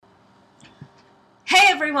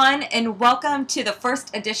everyone, and welcome to the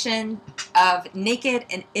first edition of Naked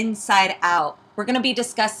and Inside Out. We're going to be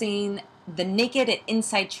discussing the naked and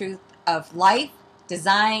inside truth of life,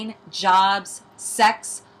 design, jobs,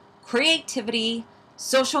 sex, creativity,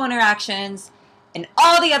 social interactions, and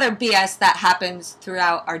all the other BS that happens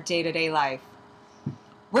throughout our day-to-day life.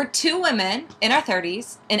 We're two women in our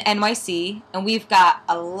 30s in NYC, and we've got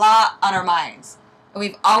a lot on our minds. And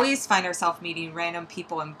we've always find ourselves meeting random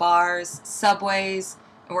people in bars, subways,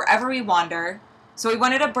 and wherever we wander. So we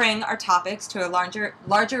wanted to bring our topics to a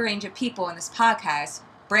larger range of people in this podcast,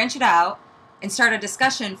 branch it out, and start a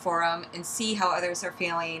discussion forum and see how others are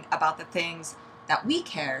feeling about the things that we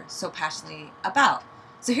care so passionately about.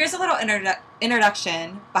 So here's a little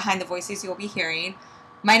introduction behind the voices you'll be hearing.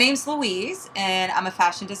 My name's Louise, and I'm a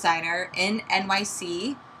fashion designer in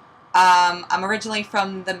NYC. I'm originally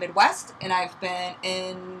from the Midwest, and I've been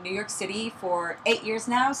in New York City for 8 years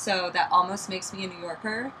now, so that almost makes me a New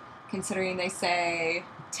Yorker, considering they say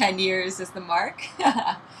 10 years is the mark.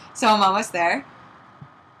 So I'm almost there.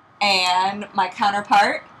 And my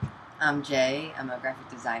counterpart. I'm Jay. I'm a graphic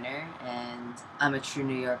designer, and I'm a true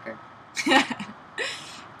New Yorker.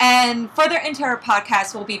 And further into our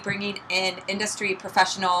podcast, we'll be bringing in industry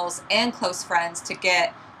professionals and close friends to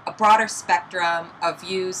get a broader spectrum of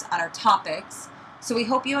views on our topics. So we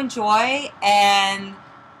hope you enjoy, and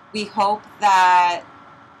we hope that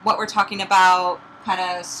what we're talking about kind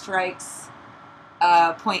of strikes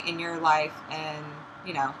a point in your life, and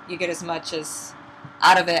you get as much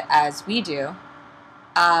out of it as we do.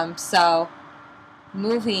 So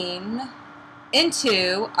moving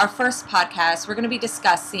into our first podcast, we're going to be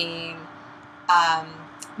discussing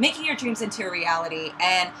making your dreams into a reality.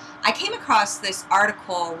 And I came across this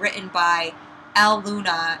article written by Al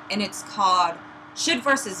Luna, and it's called Should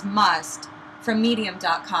versus Must from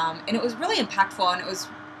Medium.com. And it was really impactful, and it was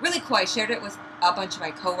really cool. I shared it with a bunch of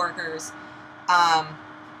my coworkers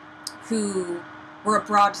who were a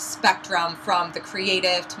broad spectrum from the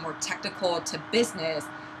creative to more technical to business.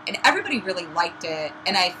 And everybody really liked it.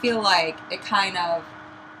 And I feel like it kind of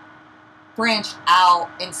branched out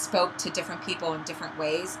and spoke to different people in different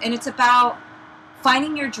ways. And it's about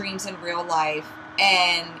finding your dreams in real life.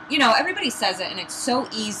 And, everybody says it, and it's so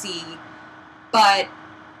easy. But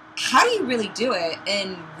how do you really do it?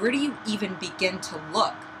 And where do you even begin to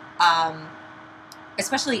look?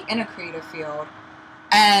 Especially in a creative field.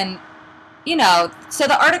 And, so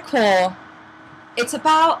the article, it's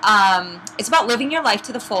about living your life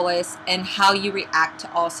to the fullest and how you react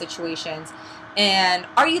to all situations. And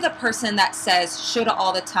are you the person that says should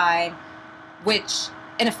all the time, which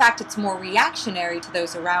in fact it's more reactionary to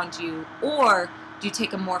those around you, or do you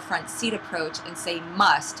take a more front seat approach and say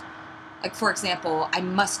must? Like, for example, I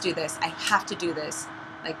must do this. I have to do this.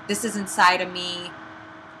 Like, this is inside of me.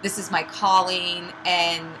 This is my calling.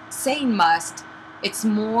 And saying must, it's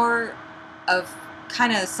more of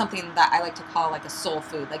kind of something that I like to call like a soul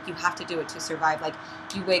food. Like, you have to do it to survive. Like,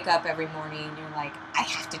 you wake up every morning and you're like, I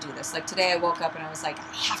have to do this. Like, today I woke up and I was like,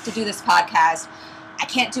 I have to do this podcast. I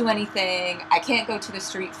can't do anything. I can't go to the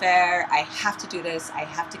street fair. I have to do this. I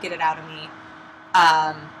have to get it out of me.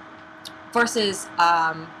 Versus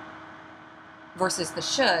the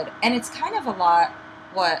should. And it's kind of a lot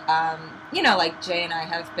what, like Jay and I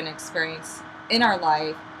have been experiencing in our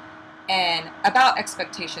life, and about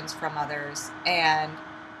expectations from others. And,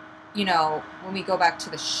 when we go back to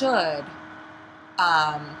the should,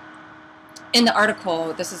 in the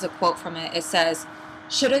article, this is a quote from it. It says,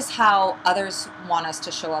 should is how others want us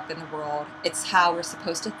to show up in the world. It's how we're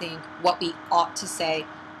supposed to think, what we ought to say,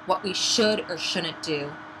 what we should or shouldn't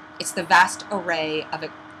do. It's the vast array of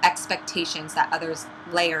expectations that others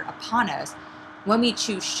layer upon us. When we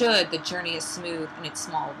choose should, the journey is smooth and it's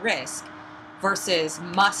small risk. Versus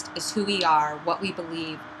must is who we are, what we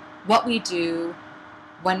believe, what we do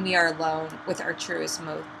when we are alone with our truest,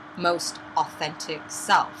 most authentic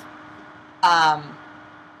self. And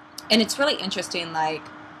it's really interesting, like,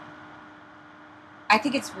 I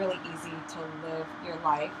think it's really easy to live your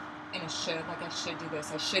life in a should. Like, I should do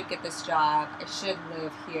this, I should get this job, I should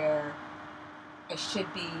live here, I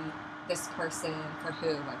should be this person for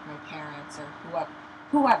who, like my parents or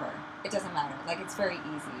whoever. It doesn't matter. Like, it's very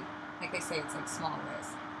easy. Like they say, it's like small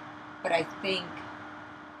risk. But I think,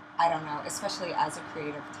 I don't know, especially as a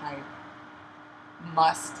creative type,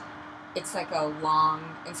 it's like a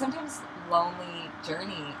long and sometimes lonely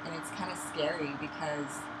journey, and it's kind of scary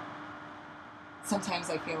because sometimes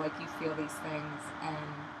I feel like you feel these things and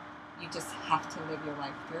you just have to live your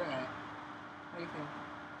life through it. What do you think?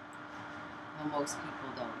 Well, most people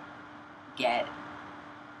don't get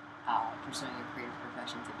pursuing a creative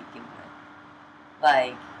profession to begin with.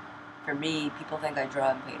 Like, for me, people think I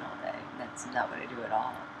draw and paint all day. And that's not what I do at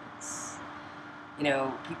all. It's,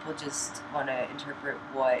 people just want to interpret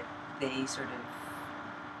what they sort of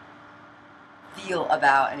feel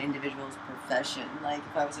about an individual's profession. Like,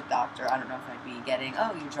 if I was a doctor, I don't know if I'd be getting,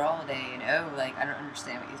 oh, you draw all day, and oh, like, I don't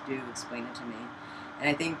understand what you do, explain it to me. And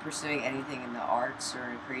I think pursuing anything in the arts or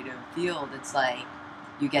in a creative field, it's like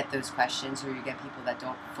you get those questions, or you get people that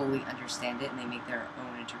don't fully understand it, and they make their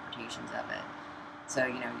own interpretations of it. So,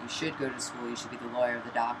 you should go to school, you should be the lawyer,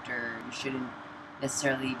 the doctor, you shouldn't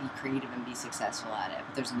necessarily be creative and be successful at it.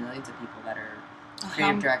 But there's millions of people that are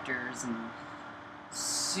creative directors and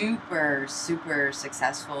super, super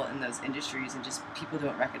successful in those industries, and just people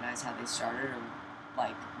don't recognize how they started or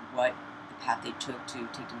like what the path they took to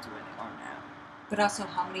take them to where they are now. But also,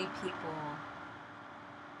 how many people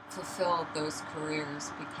fulfill those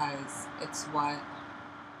careers because it's what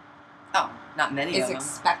not many is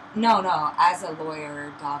of them. No, as a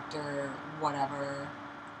lawyer, doctor, whatever,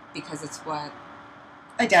 because it's what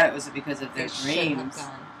I doubt it was because of their they dreams. should have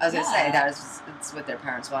done. I was gonna say that it's what their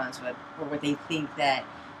parents want, or what they think that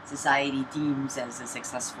society deems as a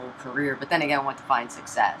successful career. But then again, what defines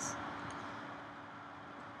success?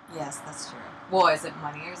 Yes, that's true. Well, is it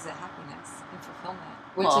money or is it happiness and fulfillment?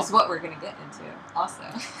 Which is what we're going to get into also.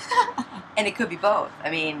 And it could be both. I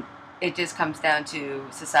mean, it just comes down to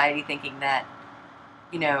society thinking that,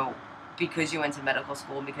 because you went to medical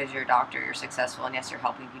school and because you're a doctor, you're successful, and yes, you're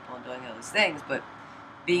helping people and doing all those things, but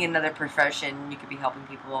being another profession, you could be helping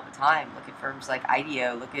people all the time. Look at firms like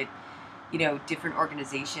IDEO, look at, different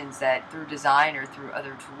organizations that through design or through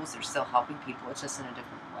other tools, they're still helping people. It's just in a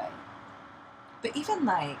different way. But even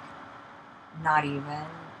not even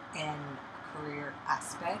in career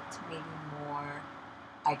aspect, maybe more,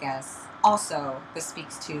 I guess, also this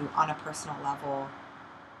speaks to on a personal level,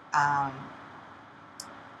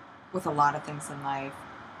 with a lot of things in life,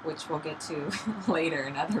 which we'll get to later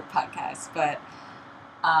in other podcasts, but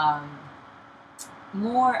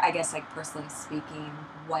more, I guess, like personally speaking,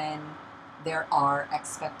 when there are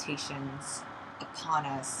expectations upon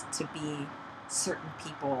us to be certain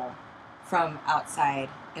people from outside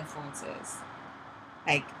influences.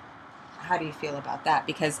 Like, how do you feel about that?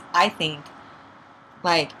 Because I think,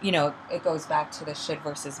 it goes back to the should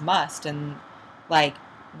versus must. And,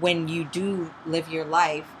 when you do live your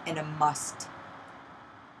life in a must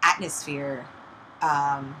atmosphere,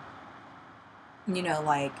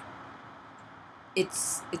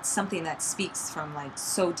 it's something that speaks from,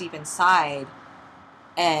 so deep inside.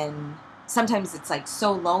 And sometimes it's,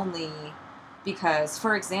 so lonely because,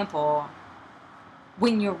 for example,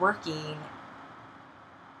 when you're working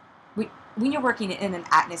in an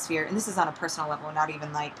atmosphere, and this is on a personal level, not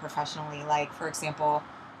even professionally, for example,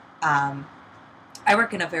 I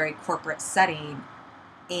work in a very corporate setting,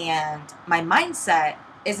 and my mindset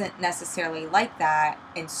isn't necessarily like that,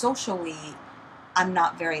 and socially I'm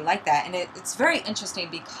not very like that. And it's very interesting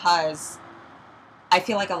because I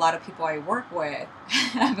feel like a lot of people I work with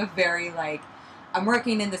have a very I'm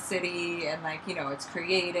working in the city, and it's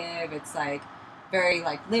creative, it's very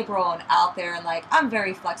liberal and out there, and I'm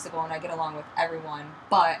very flexible and I get along with everyone.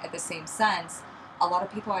 But at the same sense, a lot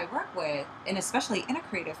of people I work with, and especially in a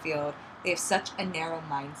creative field, they have such a narrow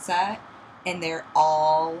mindset, and they're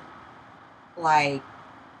all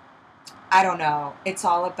I don't know, it's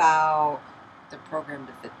all about the program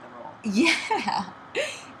to fit the role. Yeah.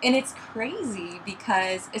 And it's crazy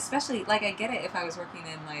because, especially I get it if I was working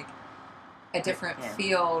in a different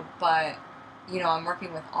field, but I'm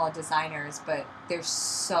working with all designers, but they're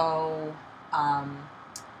so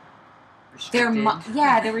restricted.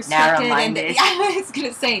 They're restricted. Narrow-minded. I was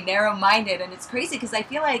gonna say narrow-minded, and it's crazy because I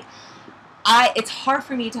feel it's hard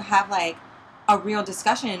for me to have a real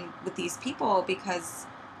discussion with these people because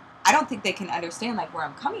I don't think they can understand where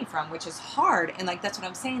I'm coming from, which is hard. And that's what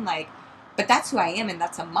I'm saying, but that's who I am, and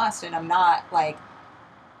that's a must, and I'm not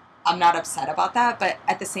upset about that. But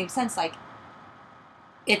at the same sense,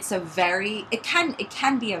 it's it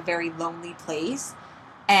can be a very lonely place,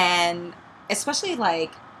 and especially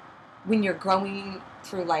when you're going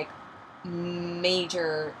through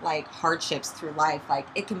major hardships through life,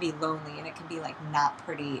 it can be lonely, and it can be not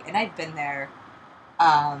pretty. And I've been there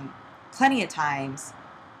plenty of times,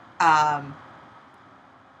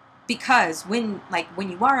 because when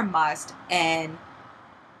you are a must, and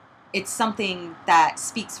it's something that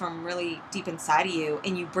speaks from really deep inside of you,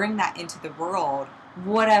 and you bring that into the world,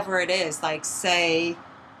 whatever it is, say,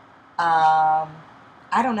 I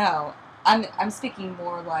don't know, I'm speaking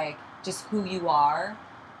more just who you are,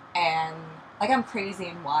 and I'm crazy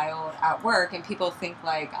and wild at work, and people think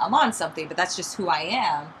I'm on something, but that's just who I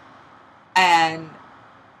am. And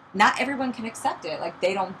not everyone can accept it. Like,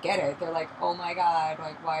 they don't get it. They're like, oh my God,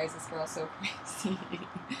 like, why is this girl so crazy?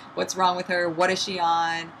 What's wrong with her? What is she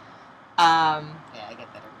on? Yeah, I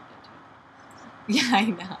get that every day too. Yeah, I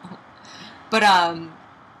know. But,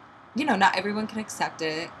 not everyone can accept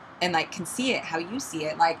it and, like, can see it how you see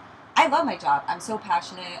it. Like, I love my job. I'm so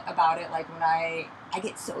passionate about it. Like, when I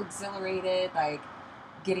get so exhilarated, like,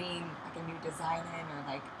 getting, like, a new design in, or,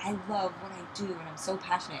 like, I love what I do, and I'm so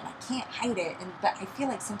passionate, and I can't hide it. But I feel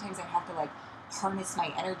like sometimes I have to, like, harness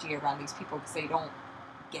my energy around these people because they don't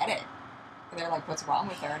get it. And they're like, what's wrong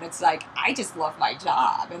with her? And it's like, I just love my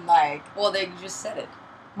job. And, like... Well, you just said it.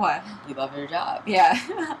 What? You love your job. Yeah.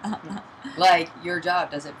 Like, your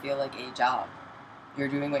job doesn't feel like a job. You're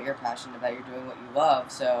doing what you're passionate about. You're doing what you love.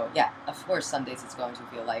 So, yeah, of course, some days it's going to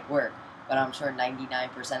feel like work. But I'm sure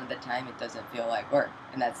 99% of the time it doesn't feel like work.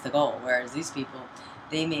 And that's the goal. Whereas these people,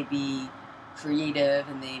 they may be creative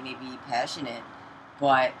and they may be passionate,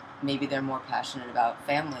 but maybe they're more passionate about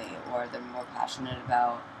family, or they're more passionate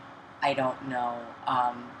about, I don't know,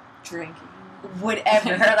 drinking.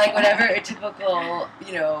 Whatever, like whatever a typical,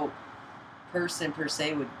 person per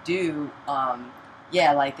se would do.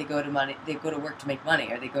 Yeah, like they go to work to make money,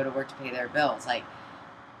 or they go to work to pay their bills. Like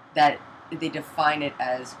that, they define it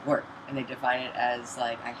as work, and they define it as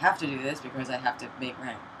like, I have to do this because I have to make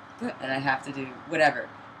rent, and I have to do whatever.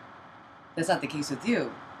 That's not the case with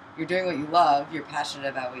you. You're doing what you love. You're passionate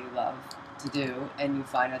about what you love to do, and you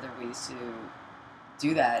find other ways to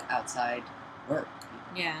do that outside work.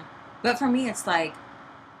 Yeah. But for me, it's like,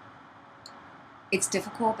 it's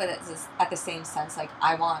difficult, but it's at the same sense, like,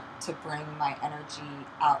 I want to bring my energy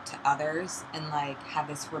out to others and, like, have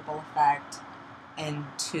this ripple effect and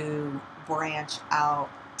to branch out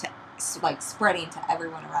to, like, spreading to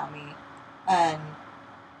everyone around me. And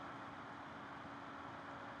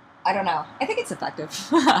I don't know. I think it's effective.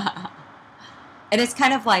 And it's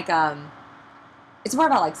kind of like, it's more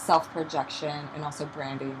about, like, self-projection and also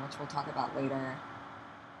branding, which we'll talk about later.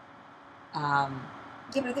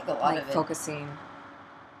 Yeah, but I think a lot of it... focusing.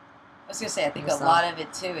 I was going to say, I think a lot of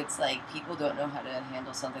it, too, it's like people don't know how to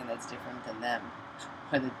handle something that's different than them,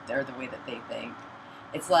 or the way that they think.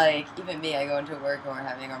 It's like, even me, I go into work and we're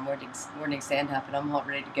having our morning stand-up, and I'm all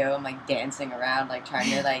ready to go. I'm, like, dancing around, like,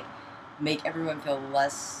 trying to, like, make everyone feel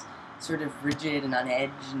less sort of rigid and on edge,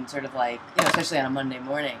 and sort of, like, especially on a Monday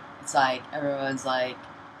morning. It's like, everyone's, like,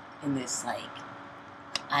 in this, like,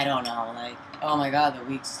 I don't know, like, oh my God, the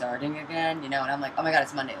week's starting again, and I'm like, oh my God,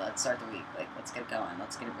 it's Monday, let's start the week, like, let's get it going,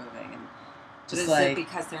 let's get it moving, and just is like... Is it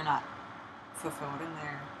because they're not fulfilled in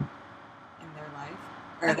their life,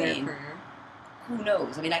 or their career? Who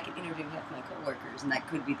knows? I mean, I could interview half my coworkers, and that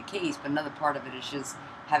could be the case, but another part of it is just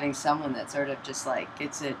having someone that sort of just, like,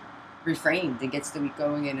 gets it reframed and gets the week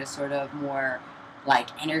going in a sort of more, like,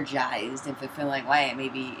 energized and fulfilling way.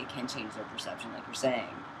 Maybe it can change their perception, like you're saying.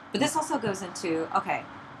 But this also goes into, okay,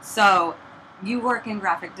 so you work in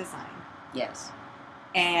graphic design. Yes.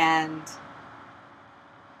 And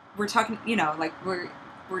we're talking, like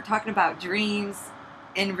we're talking about dreams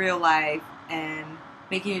in real life and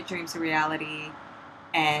making your dreams a reality.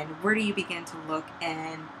 And where do you begin to look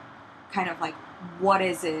and kind of like, what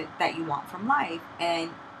is it that you want from life? And,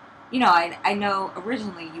 I know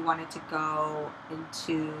originally you wanted to go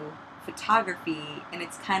into photography, and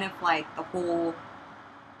it's kind of like the whole,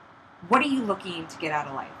 what are you looking to get out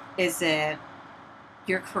of life? Is it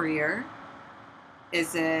your career?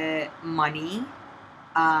 Is it money?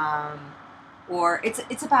 Or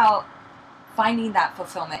it's about finding that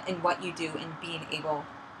fulfillment in what you do and being able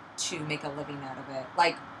to make a living out of it.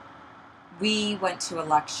 Like, we went to a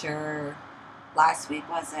lecture last week,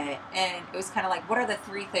 was it? And it was kind of like, what are the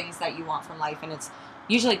 3 things that you want from life? And it's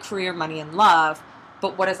usually career, money, and love.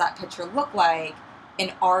 But what does that picture look like?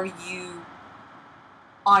 And are you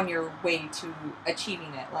on your way to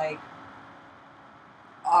achieving it? Like,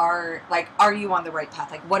 are you on the right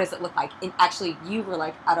path? Like, what does it look like? And actually, you were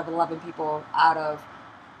like, out of 11 people, out of,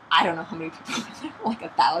 I don't know how many people, like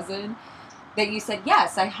 1,000, that you said,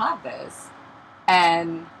 yes, I have this.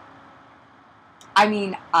 And I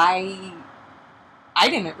mean, I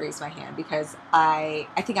didn't raise my hand because I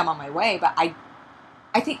think I'm on my way, but I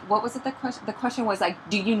think, what was it, the question? The question was, like,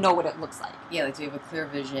 do you know what it looks like? Yeah, like, do you have a clear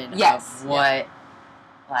vision of what,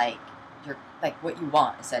 like, what you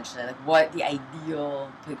want, essentially? Like, what the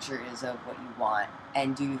ideal picture is of what you want,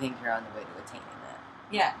 and do you think you're on the way to attaining that?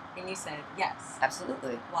 Yeah, and you said yes.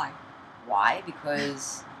 Absolutely. Why? Why?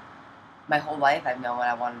 Because my whole life I've known what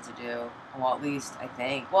I wanted to do. Well, at least I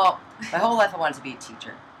think. Well, my whole life I wanted to be a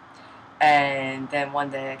teacher. And then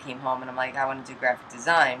one day I came home and I'm like, I want to do graphic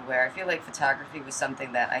design, where I feel like photography was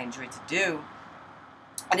something that I enjoyed to do,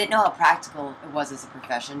 I didn't know how practical it was as a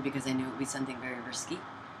profession because I knew it would be something very risky.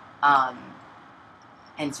 Um,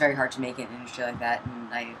 and it's very hard to make it in an industry like that.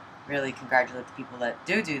 And I really congratulate the people that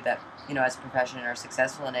do that, as a profession and are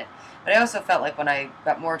successful in it. But I also felt like when I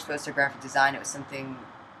got more exposed to graphic design, it was something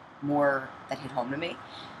more that hit home to me.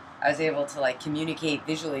 I was able to like communicate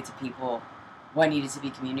visually to people what needed to be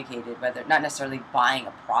communicated, whether not necessarily buying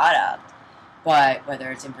a product, but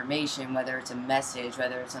whether it's information, whether it's a message,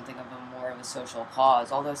 whether it's something of a more of a social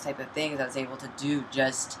cause, all those type of things I was able to do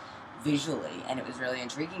just visually, and it was really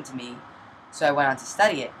intriguing to me. So I went on to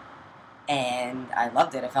study it, and I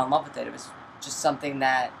loved it. I fell in love with it. It was just something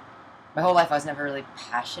that my whole life I was never really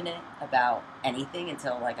passionate about anything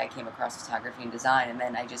until like I came across photography and design, and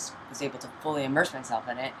then I just was able to fully immerse myself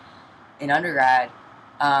in it in undergrad.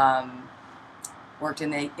 Worked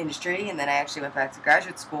in the industry, and then I actually went back to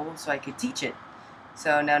graduate school so I could teach it.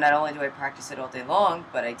 So now not only do I practice it all day long,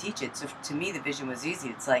 but I teach it. So to me, the vision was easy.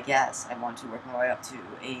 It's like, yes, I want to work my way up to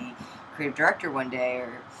a creative director one day,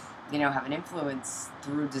 or have an influence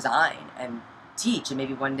through design and teach, and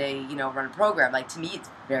maybe one day run a program. Like, to me, it's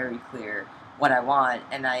very clear what I want,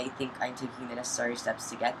 and I think I'm taking the necessary steps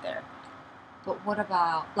to get there. But what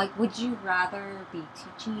about, like, would you rather be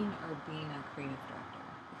teaching or being a creative director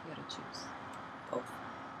if you had to choose? Both.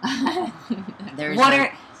 There's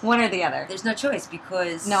one or the other. There's no choice,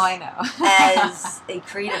 because no, I know. as a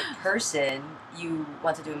creative person, you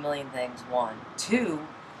want to do a million things. One, two,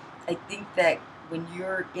 I think that when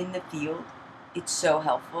you're in the field, it's so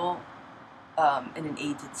helpful and an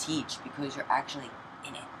aid to teach because you're actually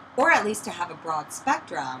in it. Or at least to have a broad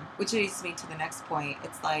spectrum, which leads me to the next point.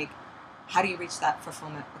 It's like, how do you reach that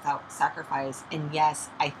fulfillment without sacrifice? And yes,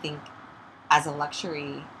 I think as a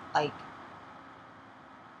luxury, like,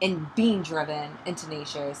 in being driven and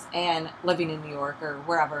tenacious and living in New York or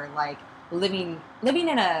wherever, like, living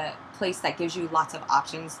in a place that gives you lots of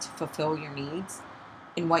options to fulfill your needs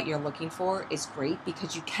and what you're looking for is great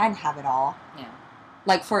because you can have it all. Yeah.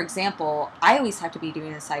 Like, for example, I always have to be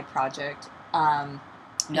doing a side project.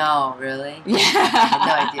 No, really? Yeah. I had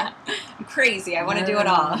no idea. I'm crazy. I want to do it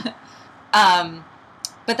all.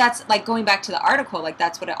 But that's, like, going back to the article, like,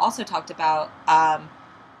 that's what it also talked about.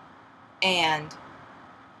 And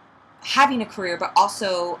having a career, but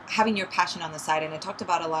also having your passion on the side. And it talked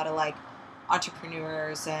about a lot of, like,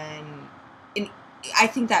 entrepreneurs and I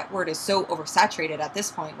think that word is so oversaturated at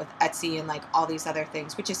this point with Etsy and, like, all these other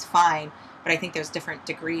things, which is fine. But I think there's different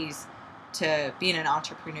degrees to being an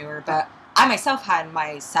entrepreneur. But I myself had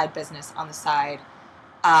my side business on the side.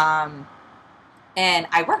 And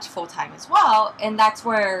I worked full-time as well. And that's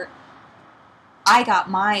where I got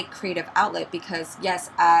my creative outlet because,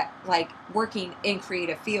 yes, like, working in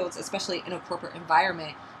creative fields, especially in a corporate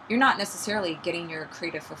environment, you're not necessarily getting your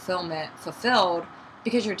creative fulfillment fulfilled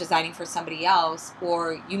because you're designing for somebody else,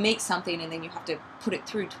 or you make something and then you have to put it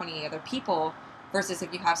through 20 other people, versus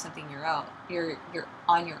if you have something you're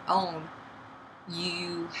on your own,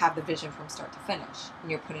 you have the vision from start to finish and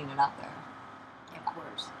you're putting it out there. Yeah, of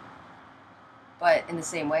course. But in the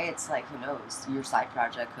same way, it's like, who knows? Your side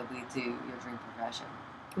project could lead to your dream profession.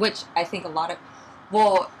 Which I think a lot of,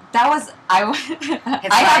 that was, I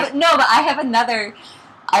have another,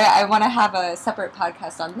 I want to have a separate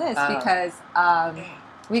podcast on this because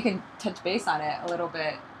we can touch base on it a little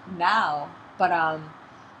bit now. But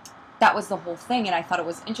that was the whole thing, and I thought it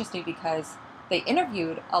was interesting because they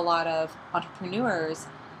interviewed a lot of entrepreneurs,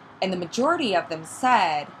 and the majority of them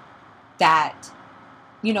said that,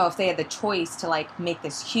 if they had the choice to, like, make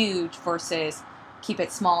this huge versus keep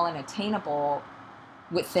it small and attainable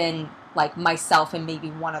within, like, myself and maybe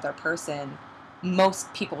one other person,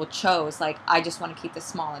 most people chose, like, I just want to keep this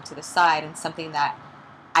small and to the side and something that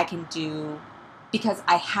I can do because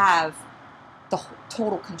I have the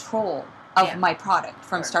total control of my product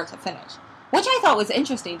from start to finish, which I thought was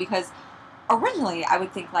interesting because originally I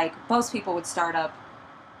would think, like, most people would start up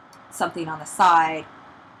something on the side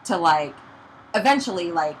to, like,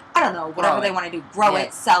 eventually, like, I don't know, whatever they want to do, grow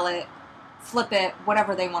it, sell it, flip it,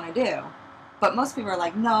 whatever they want to do. But most people are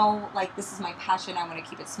like, no, like, this is my passion. I want to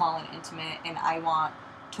keep it small and intimate, and I want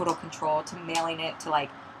total control, to mailing it, to, like,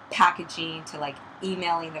 packaging, to, like,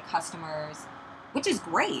 emailing the customers, which is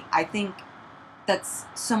great. I think that's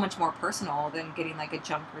so much more personal than getting, like, a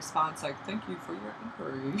junk response, like, thank you for your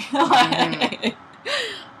inquiry. Mm-hmm.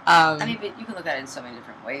 I mean, but you can look at it in so many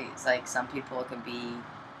different ways. Like, some people it could be,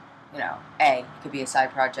 it could be a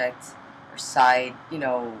side project or side,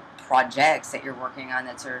 projects that you're working on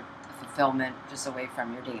that's a fulfillment just away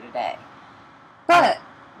from your day-to-day. But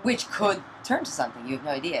which could turn to something. You have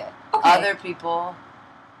no idea. Okay. Other people,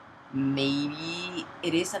 maybe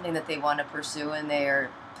it is something that they want to pursue and they're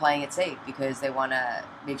playing it safe because they want to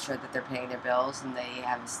make sure that they're paying their bills and they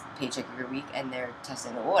have a paycheck every week and they're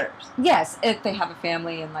testing the waters. Yes, if they have a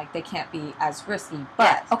family and, like, they can't be as risky.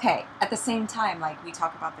 But, Yes. okay, at the same time, like, we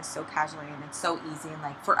talk about this so casually and it's so easy. And,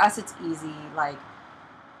 like, for us, it's easy. Like,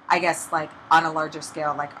 I guess, like, on a larger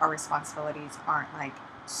scale, like, our responsibilities aren't, like,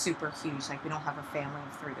 super huge. Like, we don't have a family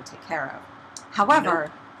of 3 to take care of.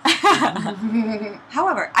 However,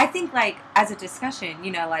 however, I think, like, as a discussion, you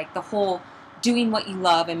know, like, the whole doing what you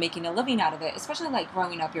love and making a living out of it, especially, like,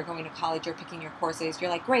 growing up, you're going to college, you're picking your courses, you're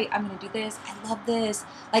like, great, I'm going to do this, I love this.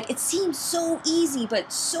 Like, it seems so easy,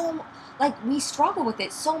 but so, like, we struggle with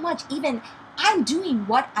it so much. Even I'm doing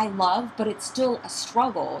what I love, but it's still a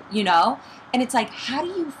struggle, you know? And it's like, how do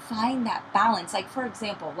you find that balance? Like, for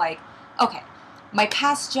example, like, okay, my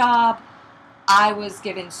past job, I was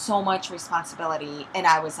given so much responsibility and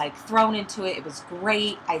I was, like, thrown into it. It was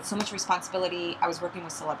great. I had so much responsibility. I was working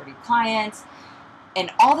with celebrity clients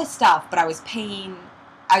and all this stuff, but I was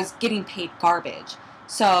getting paid garbage.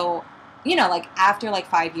 So, you know, like, after, like,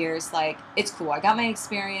 5 years, like, it's cool. I got my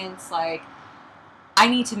experience. Like, I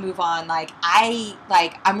need to move on. Like,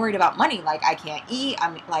 I'm worried about money. Like, I can't eat.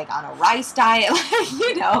 I'm, like, on a rice diet. Like,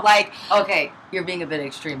 you know, like. Okay, you're being a bit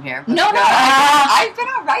extreme here. No, I've been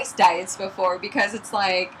on rice diets before because it's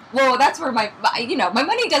like, well, that's where my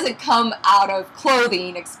money doesn't come out of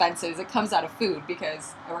clothing expenses. It comes out of food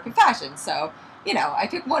because I work in fashion. So, you know, I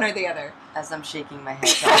pick one or the other. As I'm shaking my head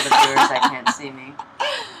to all the viewers that can't see me.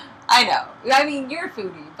 I know. I mean, you're a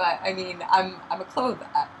foodie, but I mean, I'm a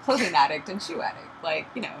clothing addict and shoe addict. Like,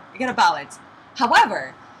 you know, you gotta balance.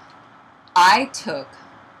 However, I took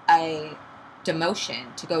a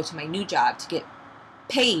demotion to go to my new job to get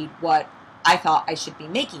paid what I thought I should be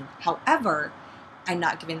making. However, I'm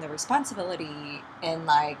not given the responsibility and,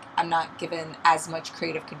 like, I'm not given as much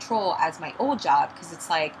creative control as my old job because it's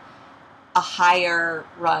like a higher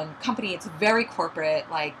run company. It's very corporate,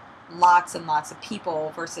 like, lots and lots of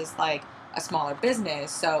people versus, like, a smaller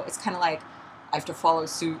business. So it's kind of like I have to follow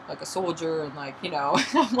suit like a soldier and, like, you know,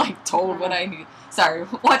 I'm, like, told what I need. Sorry,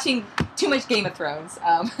 watching too much Game of Thrones.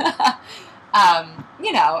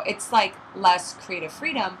 You know, it's, like, less creative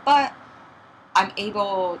freedom, but I'm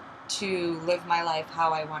able to live my life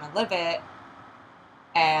how I want to live it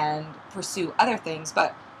and pursue other things.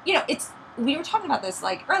 But, you know, we were talking about this,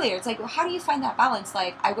 like, earlier. It's like, well, how do you find that balance?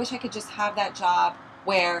 Like, I wish I could just have that job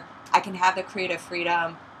where I can have the creative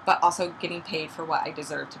freedom, but also getting paid for what I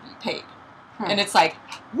deserve to be paid. And it's like,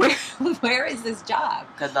 where is this job?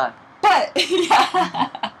 Good luck. But,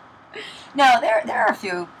 yeah. No, there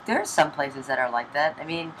are some places that are like that. I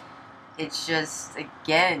mean, it's just,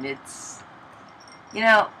 again, it's, you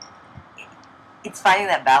know, it's finding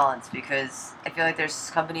that balance because I feel like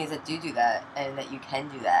there's companies that do that and that you can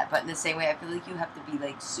do that. But in the same way, I feel like you have to be,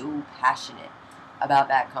 like, so passionate about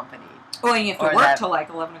that company. Well, and you have to work till, like,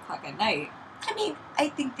 11 o'clock at night. I mean, I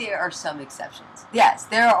think there are some exceptions. Yes,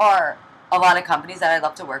 there are a lot of companies that I'd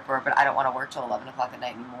love to work for, but I don't want to work till 11 o'clock at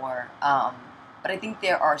night anymore. But I think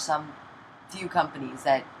there are some few companies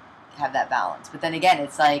that have that balance. But then again,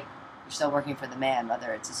 it's like you're still working for the man,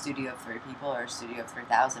 whether it's a studio of 3 people or a studio of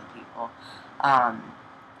 3,000 people.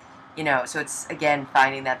 You know, so it's, again,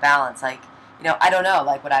 finding that balance. Like, you know, I don't know.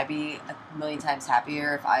 Like, would I be a million times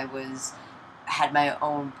happier if I had my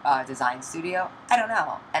own design studio? I don't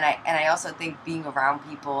know. And I also think being around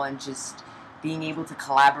people and just being able to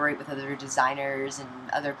collaborate with other designers and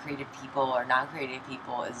other creative people or non-creative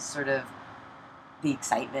people is sort of the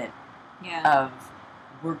excitement of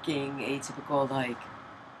working a typical, like,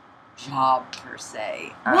 job per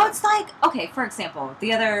se. Well, it's like, okay, for example,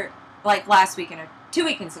 last weekend or 2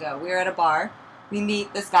 weekends ago, we were at a bar. We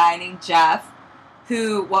meet this guy named Jeff,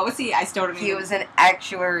 who, what was he? I still don't know. He was an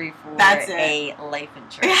actuary for a life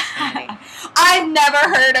insurance company. I've never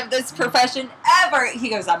heard of this profession ever. He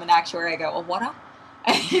goes, I'm an actuary. I go, well, what?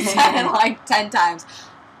 And he said it like 10 times.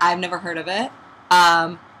 I've never heard of it.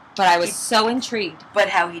 But I was so intrigued. But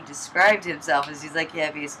how he described himself is he's like,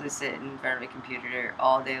 yeah, basically sit in front of a computer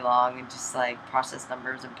all day long and just, like, process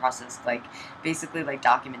numbers and process, like, basically, like,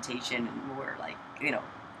 documentation and more, like, you know.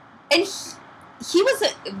 And he was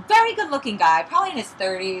a very good-looking guy, probably in his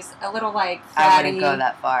 30s, a little, like, fatty. I wouldn't go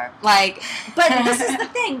that far. Like, but this is the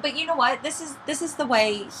thing. But you know what? This is the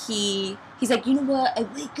way he's like, you know what? I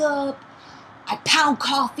wake up, I pound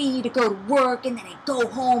coffee to go to work, and then I go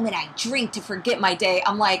home and I drink to forget my day.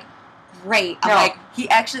 I'm like, great. I'm like, he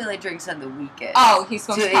actually, like, drinks on the weekends. Oh, he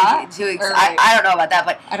smokes pot? I don't know about that,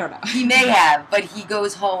 but I don't know. He may have, but he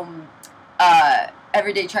goes home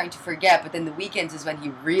every day trying to forget, but then the weekends is when he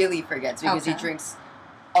really forgets because he drinks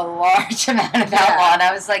a large amount of alcohol. And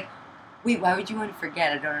I was like, Wait, why would you want to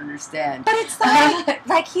forget? I don't understand. But it's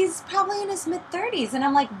like he's probably in his mid-30s, and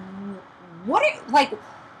I'm like, what are, like,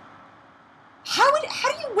 how do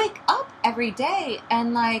you wake up every day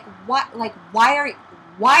and like why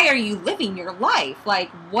are you living your life? Like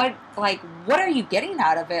what are you getting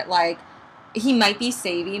out of it? Like he might be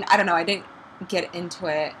saving. I don't know. I didn't get into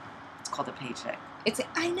it. It's called a paycheck.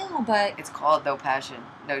 I know, but it's called no passion,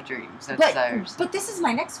 no dreams, no desires. But this is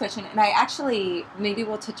my next question, and I actually, maybe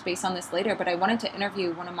we'll touch base on this later, but I wanted to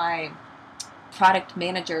interview one of my product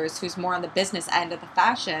managers who's more on the business end of the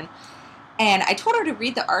fashion, and I told her to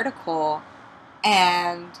read the article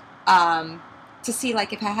and to see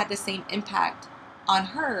like if I had the same impact on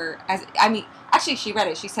her as, I mean, actually she read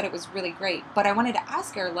it, she said it was really great, but I wanted to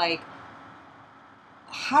ask her, like,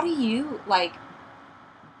 how do you, like,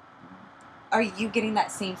 are you getting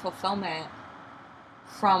that same fulfillment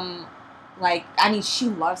from, like, I mean, she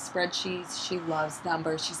loves spreadsheets, she loves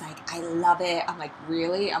numbers, she's like, I love it. I'm like,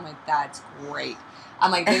 really? I'm like, that's great.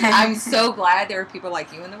 I'm like, I'm so glad there are people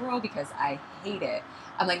like you in the world because I hate it.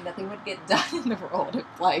 I'm like, nothing would get done in the world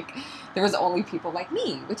if, like, there was only people like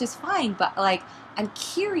me, which is fine, but, like, I'm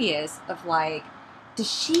curious of, like,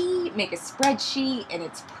 does she make a spreadsheet and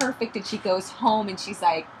it's perfect and she goes home and she's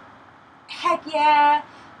like, heck yeah,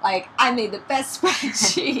 like, I made the best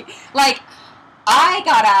spreadsheet. Like, I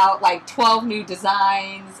got out, like, 12 new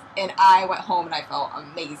designs, and I went home and I felt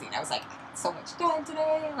amazing. I was like, I got so much done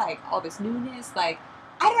today, like, all this newness. Like,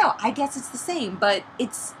 I don't know. I guess it's the same, but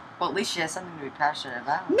it's... Well, at least she has something to be passionate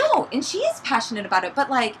about. No, and she is passionate about it, but,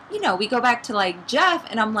 like, you know, we go back to, like, Jeff,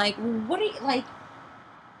 and I'm like, well, what are you, like...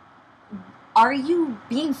 Are you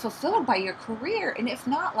being fulfilled by your career? And if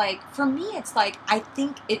not, like, for me, it's like, I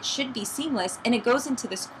think it should be seamless. And it goes into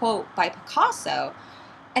this quote by Picasso.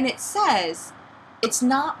 And it says, it's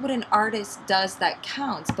not what an artist does that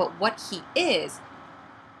counts, but what he is.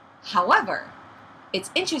 However,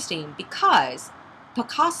 it's interesting because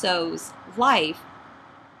Picasso's life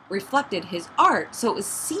reflected his art. So it was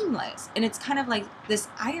seamless. And it's kind of like this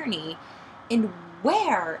irony in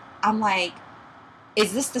where I'm like,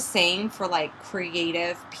 is this the same for, like,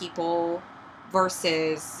 creative people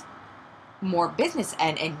versus more business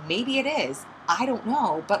end? And maybe it is. I don't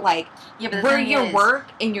know. But, like, yeah, but where your work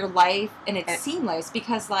and your life, and it's seamless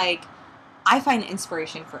because, like, I find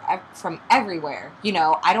inspiration from everywhere. You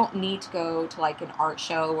know, I don't need to go to, like, an art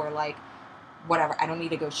show or, like, whatever. I don't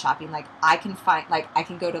need to go shopping. Like, I can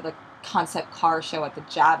go to the concept car show at the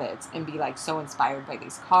Javits and be, like, so inspired by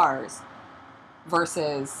these cars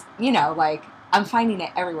versus, you know, like, I'm finding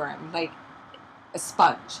it everywhere. I'm like a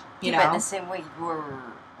sponge, you know? But in the same way, your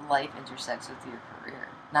life intersects with your career.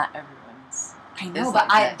 Not everyone's. I know, but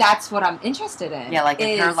that's what I'm interested in. Yeah, like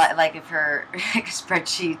if her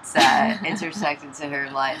spreadsheets intersect into her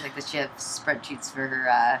life, like does she have spreadsheets for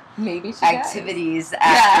her maybe she activities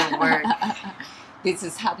after work? This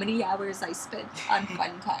is how many hours I spent on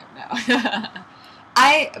fun time now.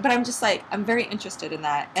 But I'm just like, I'm very interested in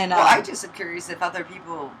that. And well, I just am curious if other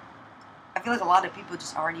people. I feel like a lot of people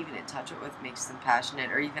just aren't even in touch with what makes them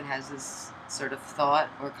passionate or even has this sort of thought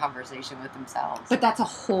or conversation with themselves. But that's a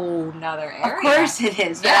whole nother area. Of course it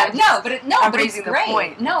is. Yeah, but it's great.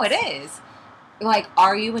 Point. No, it is. Like,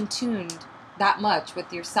 are you in tuned that much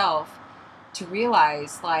with yourself to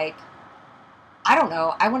realize, like, I don't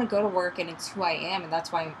know, I want to go to work and it's who I am, and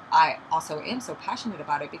that's why I also am so passionate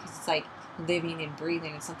about it, because it's like living and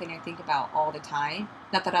breathing. It's something I think about all the time.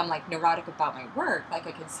 Not that I'm, like, neurotic about my work, like,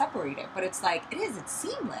 I can separate it, but it's like, it's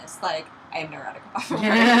seamless. Like, I am neurotic about my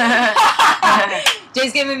work.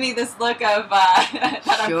 Jay's giving me this look of that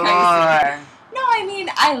sure. I'm crazy. No, I mean,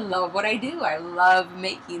 I love what I do. I love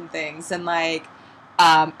making things, and, like,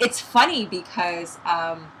 it's funny because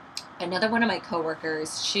another one of my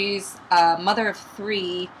coworkers, she's a mother of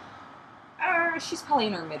 3. She's probably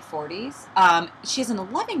in her mid-40s. She has an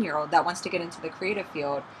 11-year-old that wants to get into the creative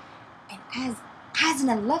field. And as an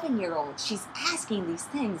 11-year-old, she's asking these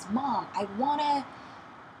things. Mom, I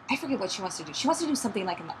forget what she wants to do. She wants to do something,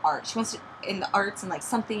 like, in the arts. She wants to, in the arts, and, like,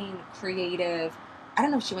 something creative. I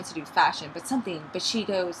don't know if she wants to do fashion, but something. But she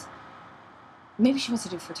goes, maybe she wants to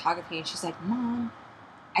do photography. And she's like, Mom,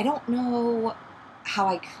 I don't know how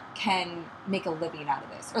I can make a living out of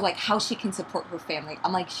this, or, like, how she can support her family.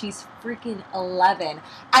 I'm like, she's freaking 11.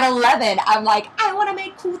 At 11, I'm like, I want to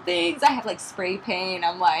make cool things. I have, like, spray paint.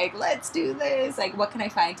 I'm like, let's do this. Like, what can I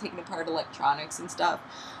find taking apart electronics and stuff?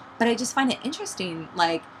 But I just find it interesting,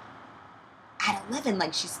 like, at 11,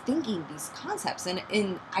 like, she's thinking these concepts.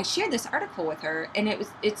 And I shared this article with her, and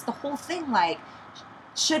it's the whole thing, like,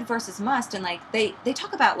 should versus must. And, like, they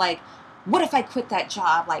talk about, like, what if I quit that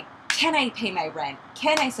job? Like, can I pay my rent?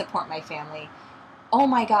 Can I support my family? oh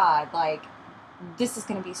my God, like, this is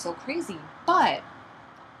going to be so crazy. But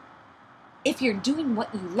if you're doing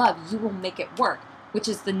what you love, you will make it work, which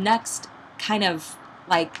is the next kind of,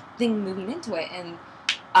 like, thing moving into it. And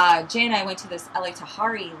Jay and I went to this L.A.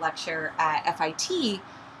 Tahari lecture at FIT.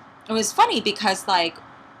 It was funny because, like,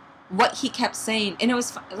 what he kept saying, and it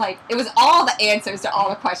was like, it was all the answers to all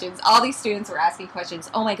the questions. All these students were asking questions.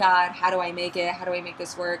 Oh my God, how do I make it? How do I make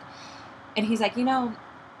this work? And he's like,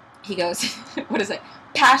 he goes, what is it?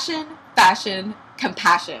 Passion, fashion,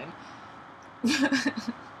 compassion.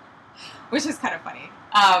 Which is kind of funny.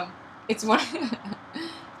 It's one,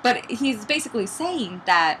 but he's basically saying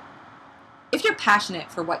that if you're passionate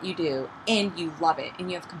for what you do and you love it and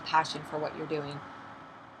you have compassion for what you're doing,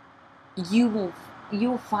 you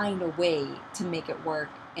will find a way to make it work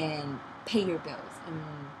and pay your bills and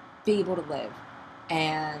be able to live.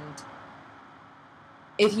 And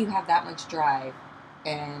if you have that much drive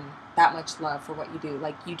and that much love for what you do,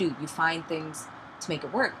 like you do, you find things to make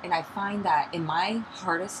it work. And I find that in my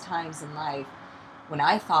hardest times in life, when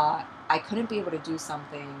I thought I couldn't be able to do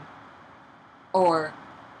something, or,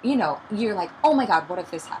 you're like, oh my God, what if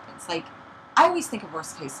this happens? Like, I always think of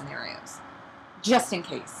worst case scenarios, just in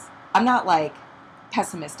case. I'm not like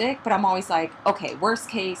pessimistic, but I'm always like, okay, worst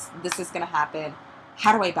case, this is going to happen.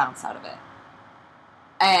 How do I bounce out of it?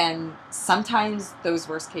 And sometimes those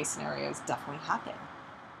worst case scenarios definitely happen.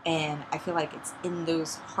 And I feel like it's in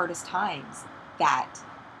those hardest times that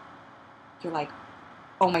you're like,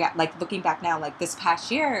 oh my God, like looking back now, like this past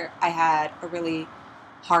year, I had a really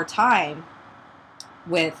hard time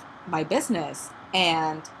with my business,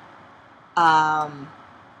 and I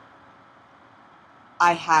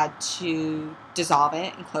had to dissolve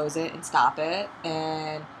it and close it and stop it,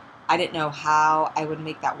 and I didn't know how I would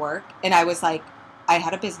make that work. And I was like, I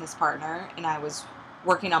had a business partner, and I was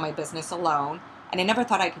working on my business alone, and I never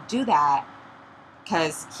thought I could do that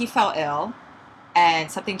because he fell ill, and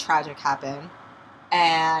something tragic happened,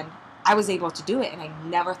 and I was able to do it, and I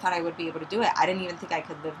never thought I would be able to do it. I didn't even think I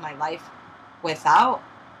could live my life without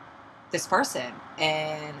this person,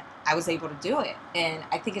 and I was able to do it. And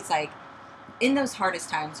I think it's like, in those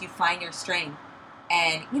hardest times, you find your strength.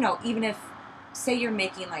 And, even if, say you're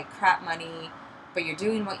making like crap money, but you're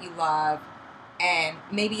doing what you love, and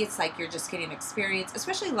maybe it's like you're just getting experience,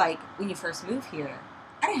 especially like when you first move here,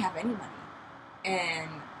 I didn't have any money. And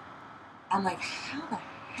I'm like, how the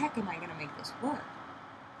heck am I going to make this work?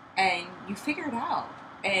 And you figure it out,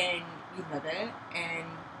 and you live it, and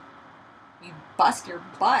you bust your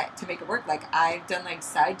butt to make it work. Like, I've done like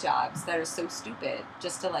side jobs that are so stupid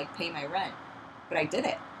just to like pay my rent, but I did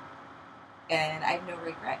it, and I have no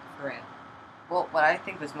regret for it. Well, what I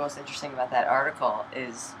think was most interesting about that article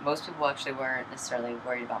is most people actually weren't necessarily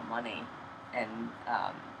worried about money and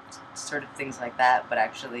sort of things like that, but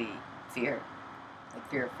actually fear, like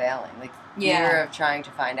fear of failing, like fear of trying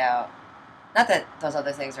to find out. Not that those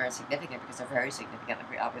other things are insignificant, because they're very significant.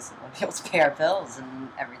 Like, we obviously want to be able to pay our bills and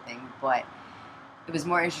everything, but it was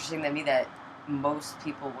more interesting than me that most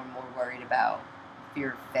people were more worried about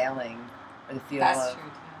fear of failing or the fear of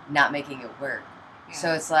not making it work. Yeah.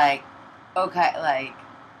 So it's like, okay, like,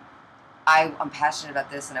 I'm passionate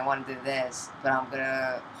about this and I want to do this, but I'm going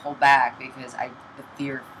to hold back because the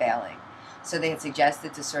fear of failing. So they had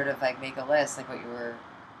suggested to sort of like make a list, like what you were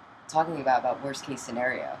talking about worst case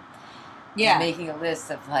scenario. Yeah. Making a list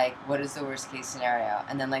of like, what is the worst case scenario?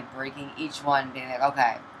 And then like breaking each one, being like,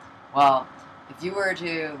 okay, well, if you were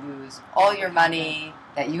to lose all your money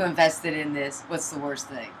that you invested in this, what's the worst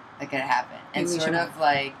thing that could happen? And sort of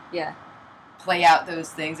like play out those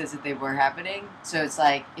things as if they were happening. So it's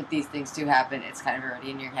like, if these things do happen, it's kind of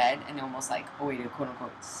already in your head and almost like a way to quote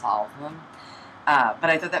unquote solve them. But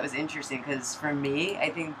I thought that was interesting because for me, I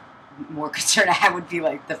think more concerned I would be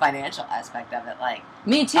like the financial aspect of it. Like,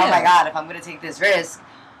 me too. Oh my God, if I'm going to take this risk,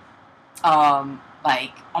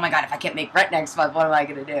 like, oh my God, if I can't make rent next month, what am I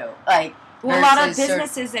going to do? Like, well, a lot of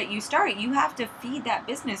businesses that you start, you have to feed that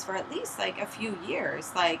business for at least like a few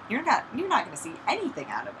years. Like, you're not going to see anything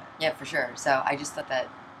out of it. Yeah, for sure. So I just thought that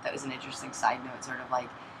was an interesting side note, sort of like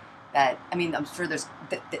that. I mean, I'm sure there's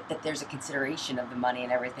that there's a consideration of the money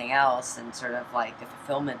and everything else, and sort of like the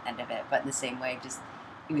fulfillment end of it. But in the same way, just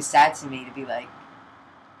it was sad to me to be like,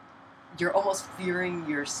 you're almost fearing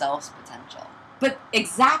yourself's potential. But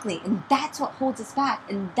exactly, and that's what holds us back,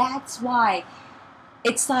 and that's why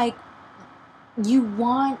it's like you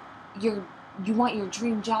want your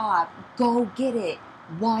dream job, go get it.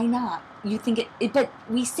 Why not? You think it but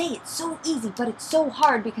we say it's so easy, but it's so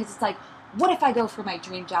hard because it's like, what if I go for my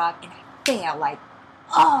dream job and I fail? Like,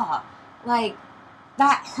 like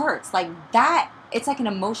that hurts. Like that, it's like an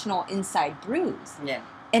emotional inside bruise. Yeah.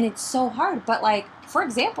 And it's so hard. But, like, for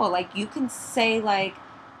example, like, you can say, like,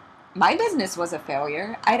 my business was a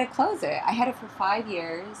failure. I had to close it. I had it for 5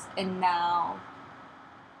 years, and now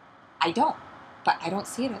I don't. But I don't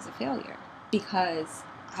see it as a failure because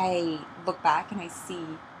I look back and I see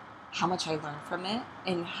how much I learned from it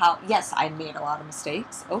and how, yes, I made a lot of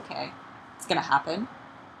mistakes. Okay, it's going to happen.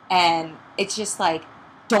 And it's just like,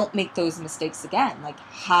 don't make those mistakes again. Like,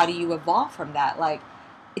 how do you evolve from that? Like,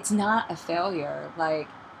 it's not a failure. Like,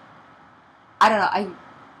 I don't know.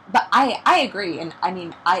 But I agree. And I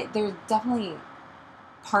mean, there's definitely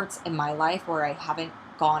parts in my life where I haven't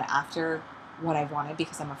gone after what I wanted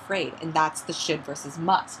because I'm afraid. And that's the should versus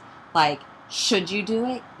must. Like, should you do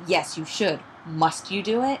it? Yes, you should. Must you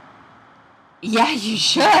do it? Yeah, you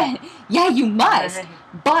should. Yeah, you must.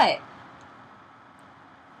 But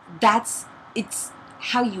it's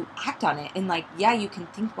how you act on it. And, like, yeah, you can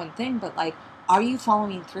think one thing, but, like, are you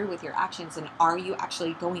following through with your actions, and are you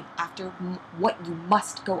actually going after what you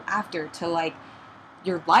must go after to, like,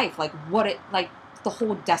 your life? Like, like, the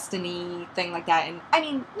whole destiny thing, like that. And, I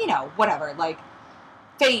mean, you know, whatever, like,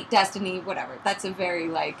 fate, destiny, whatever. That's a very,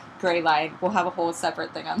 like, gray line. We'll have a whole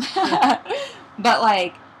separate thing on that. But,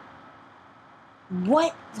 like,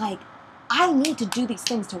 I need to do these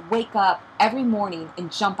things to wake up every morning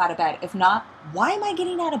and jump out of bed. If not, why am I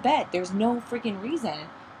getting out of bed? There's no freaking reason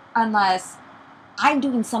unless I'm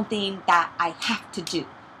doing something that I have to do.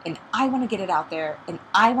 And I want to get it out there, and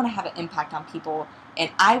I want to have an impact on people,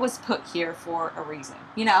 and I was put here for a reason,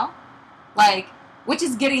 you know? Like, which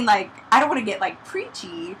is getting, like, I don't want to get, like,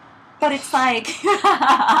 preachy, but it's like,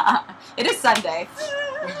 it is Sunday.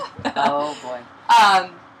 Oh, boy.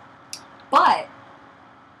 But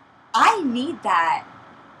I need that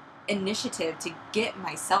initiative to get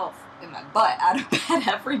myself in my butt out of bed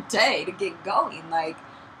every day to get going. Like,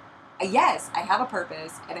 yes, I have a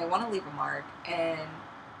purpose, and I want to leave a mark, and,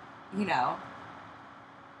 you know.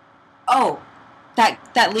 Oh,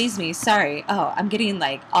 that leaves me, sorry. Oh, I'm getting,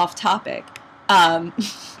 like, off topic.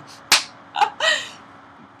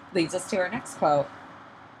 Leads us to our next quote,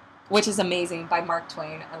 which is amazing, by Mark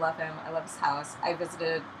Twain. I love him. I love his house. I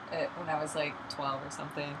visited it when I was, like, 12 or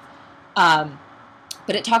something.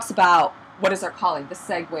 But it talks about what is our calling. This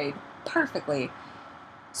segued perfectly.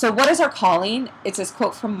 So what is our calling? It's this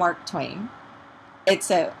quote from Mark Twain.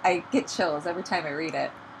 I get chills every time I read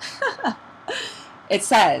it. It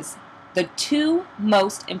says, the 2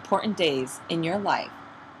 most important days in your life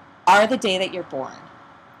are the day that you're born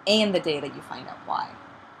and the day that you find out why.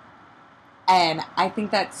 And I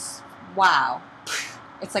think that's, wow.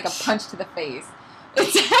 It's like a punch to the face.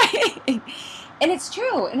 And it's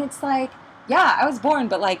true. And it's like, yeah, I was born,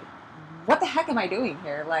 but, like, what the heck am I doing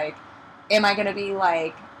here? Like, am I going to be,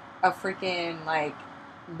 like, a freaking, like,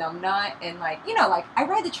 numbnut? And, like, you know, like, I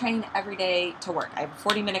ride the train every day to work. I have a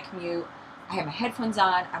 40-minute commute. I have my headphones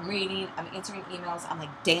on. I'm reading. I'm answering emails. I'm,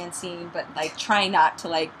 like, dancing, but, like, trying not to,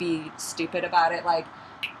 like, be stupid about it. Like,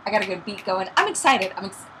 I got a good beat going. I'm excited.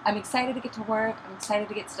 I'm excited to get to work. I'm excited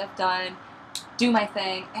to get stuff done, do my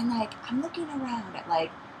thing. And, like, I'm looking around at,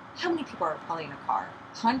 like, how many people are probably in a car?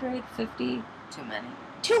 150? Too many.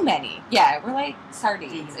 Too many. Yeah, we're like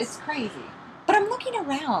sardines. Jeez. It's crazy. But I'm looking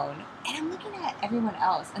around, and I'm looking at everyone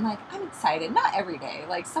else, and, like, I'm excited. Not every day.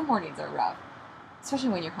 Like, some mornings are rough, especially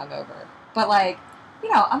when you're hungover. But, like,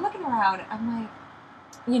 you know, I'm looking around, and I'm like,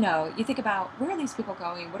 you know, you think about, where are these people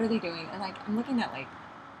going? What are they doing? And, like, I'm looking at, like,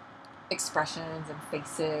 expressions and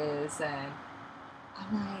faces, and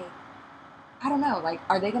I'm like, I don't know. Like,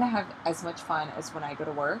 are they going to have as much fun as when I go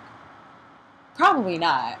to work? Probably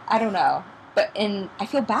not. I don't know. And I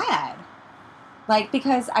feel bad. Like,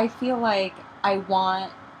 because I feel like I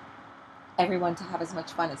want everyone to have as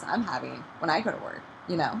much fun as I'm having when I go to work,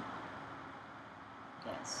 you know?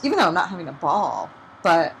 Yes. Even though I'm not having a ball,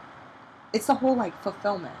 but it's the whole, like,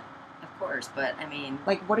 fulfillment. Of course, but, I mean...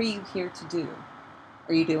 Like, what are you here to do?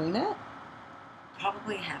 Are you doing it?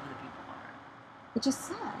 Probably half of the people are. Which is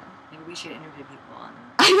sad. Maybe we should interview people on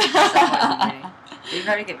it. They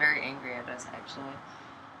probably get very angry at us, actually.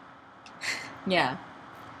 Yeah.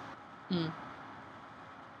 Mm.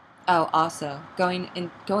 Oh, also,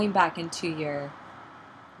 going back into your,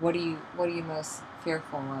 what are you most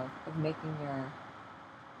fearful of making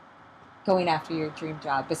going after your dream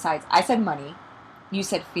job? Besides, I said money, you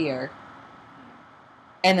said fear,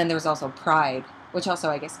 and then there was also pride, which also,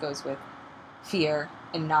 I guess, goes with fear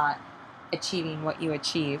and not achieving what you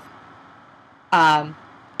achieve. And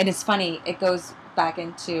it's funny, it goes back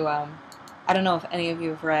into, I don't know if any of you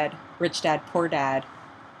have read Rich Dad, Poor Dad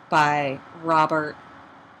by Robert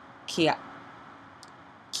Kiyosaki.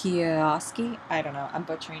 I don't know, I'm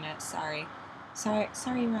butchering it, sorry,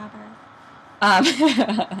 Robert. Um,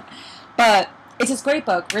 but it's this great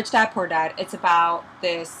book, Rich Dad, Poor Dad. It's about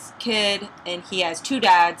this kid, and he has two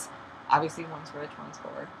dads. Obviously, one's rich, one's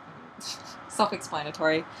poor.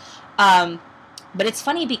 Self-explanatory. But it's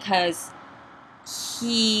funny because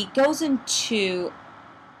he goes into...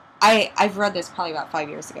 I've read this probably about 5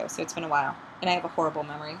 years ago, so it's been a while. And I have a horrible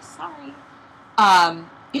memory. Sorry.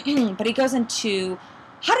 But he goes into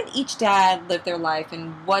how did each dad live their life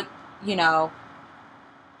and what are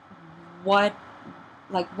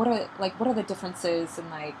the differences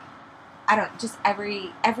and just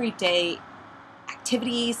everyday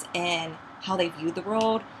activities and how they view the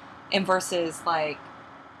world and versus like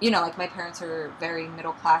my parents are very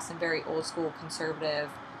middle class and very old school conservative,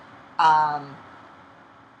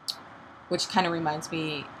 which kind of reminds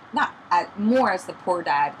me more as the poor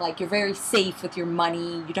dad. Like, you're very safe with your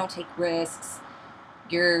money, you don't take risks,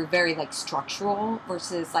 you're very like structural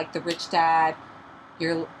versus like the rich dad.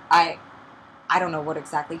 I don't know what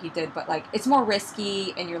exactly he did, but like it's more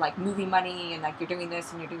risky and you're like moving money and like you're doing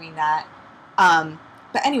this and you're doing that.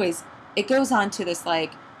 But anyways, it goes on to this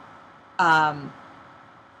like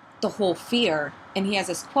the whole fear, and he has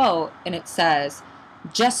this quote and it says,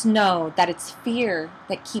 "Just know that it's fear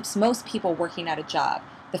that keeps most people working at a job.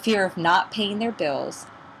 The fear of not paying their bills,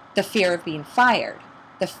 the fear of being fired,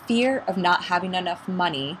 the fear of not having enough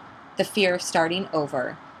money, the fear of starting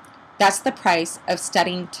over. That's the price of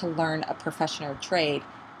studying to learn a profession or trade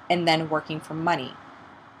and then working for money.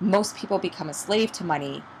 Most people become a slave to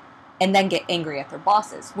money and then get angry at their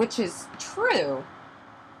bosses," which is true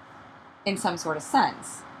in some sort of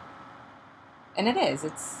sense. And it is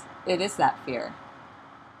that fear.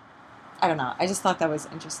 I don't know. I just thought that was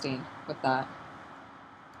interesting with that.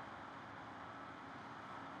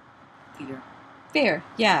 Fear,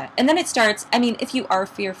 yeah. And then it starts, if you are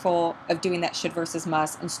fearful of doing that should versus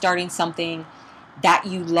must and starting something that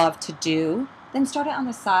you love to do, then start it on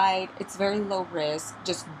the side. It's very low risk.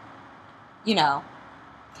 Just,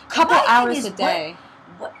 couple hours a day.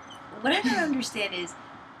 What I don't understand is,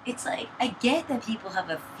 it's like, I get that people have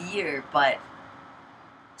a fear, but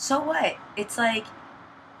so what? It's like,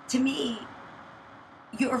 to me,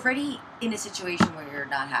 you're already in a situation where you're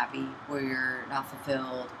not happy, where you're not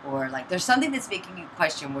fulfilled, or like there's something that's making you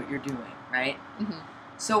question what you're doing, right? Mm-hmm.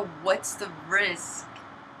 So what's the risk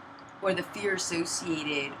or the fear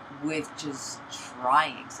associated with just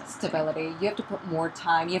trying something? Stability. You have to put more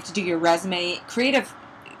time. You have to do your resume. Creative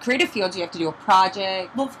fields, you have to do a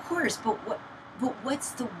project. Well, of course, but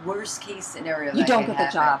what's the worst case scenario? You don't get the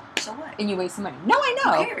job. So what? And you waste some money. No, I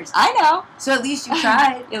know. Who cares? I know. So at least you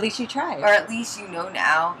tried. At least you tried. Or at least you know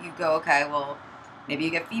now. You go, okay, well, maybe you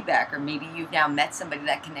get feedback, or maybe you've now met somebody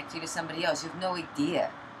that connects you to somebody else. You have no idea.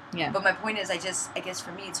 Yeah. But my point is, I guess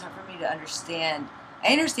for me, it's hard for me to understand.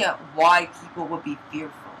 I understand why people would be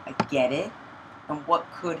fearful. I get it. And what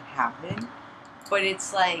could happen. But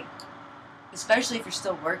it's like, especially if you're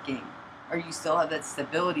still working, or you still have that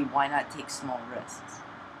stability, why not take small risks?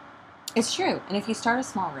 It's true. And if you start a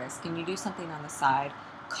small risk and you do something on the side,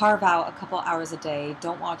 carve out a couple hours a day,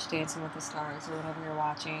 don't watch Dancing with the Stars or whatever you're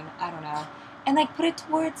watching, I don't know, and like put it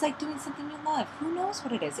towards like doing something you love. Who knows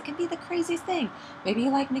what it is? It can be the craziest thing. Maybe you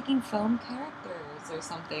like making film characters or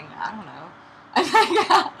something. I don't know.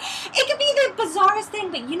 It could be the bizarrest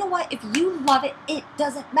thing, but you know what? If you love it, it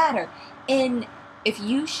doesn't matter. And if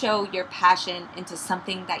you show your passion into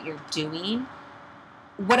something that you're doing,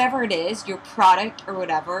 whatever it is, your product or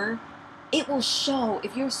whatever, it will show.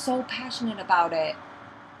 If you're so passionate about it,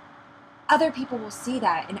 other people will see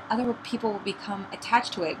that and other people will become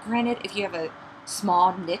attached to it. Granted, if you have a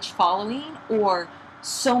small niche following or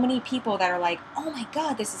so many people that are like, oh my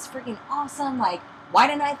God, this is freaking awesome. Like, why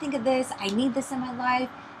didn't I think of this? I need this in my life.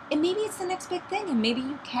 And maybe it's the next big thing. And maybe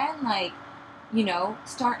you can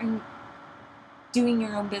start and doing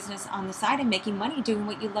your own business on the side and making money doing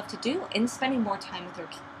what you love to do and spending more time with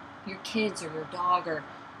your kids or your dog or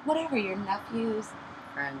whatever, your nephews,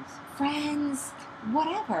 friends,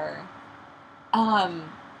 whatever. I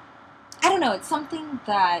don't know. It's something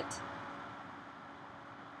that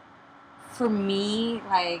for me,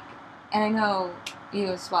 like, and I know you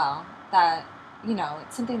as well, that,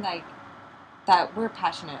 it's something like that we're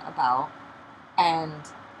passionate about and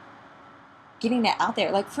getting it out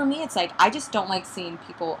there. Like, for me, it's like, I just don't like seeing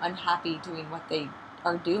people unhappy doing what they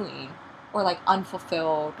are doing or like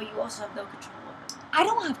unfulfilled. But you also have no control over it. I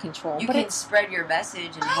don't have control. You can spread your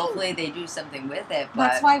message and hopefully they do something with it. But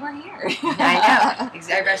that's why we're here. I know.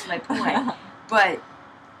 Exactly. That's my point. But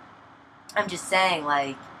I'm just saying,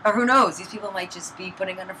 like, or who knows? These people might just be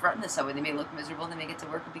putting on a front in the subway. They may look miserable and they may get to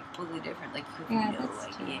work and be completely different. Like, you have no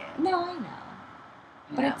idea. No, I know.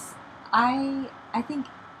 But I think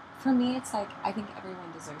for me, it's like, I think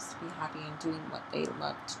everyone deserves to be happy and doing what they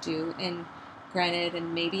love to do. And granted,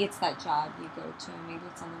 and maybe it's that job you go to, and maybe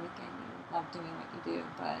it's on the weekend, you love doing what you do,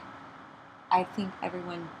 but I think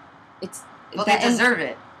everyone, it's... Well, they deserve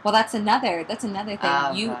it. Well, that's another thing. Oh,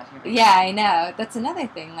 God, here we go. Yeah, I know. That's another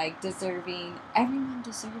thing, like, deserving. Everyone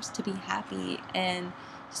deserves to be happy. And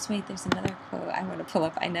just wait, there's another quote I want to pull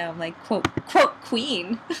up. I know, I'm like, quote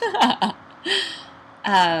queen.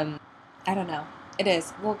 I don't know. It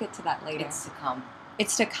is. We'll get to that later. It's to come.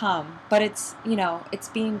 It's to come. But it's, you know, it's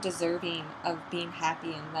being deserving of being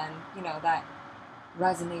happy, and then, you know, that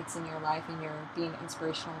resonates in your life and you're being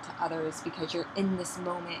inspirational to others because you're in this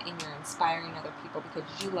moment and you're inspiring other people because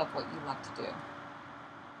you love what you love to do.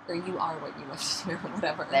 Or you are what you love to do, or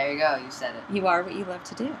whatever. There you go, you said it. You are what you love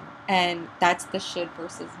to do. And that's the should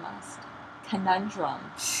versus must conundrum.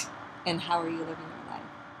 And how are you living your life?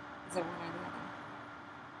 Is it one or the other?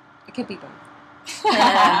 It could be both.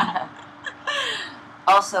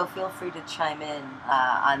 Also, feel free to chime in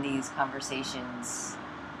on these conversations.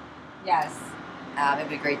 Yes. It'd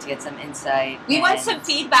be great to get some insight. We want some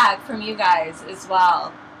feedback from you guys as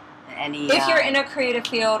well. If you're in a creative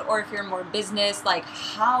field, or if you're more business, like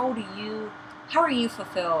how are you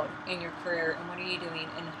fulfilled in your career, and what are you doing,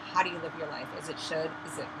 and how do you live your life? Is it should?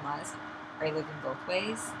 Is it must? Are you living both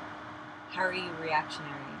ways? How are you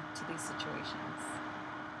reactionary to these situations?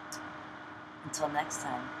 Until next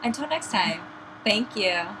time. Until next time. Thank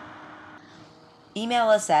you. Email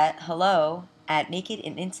us at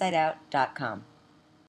hello@nakedandinsideout.com.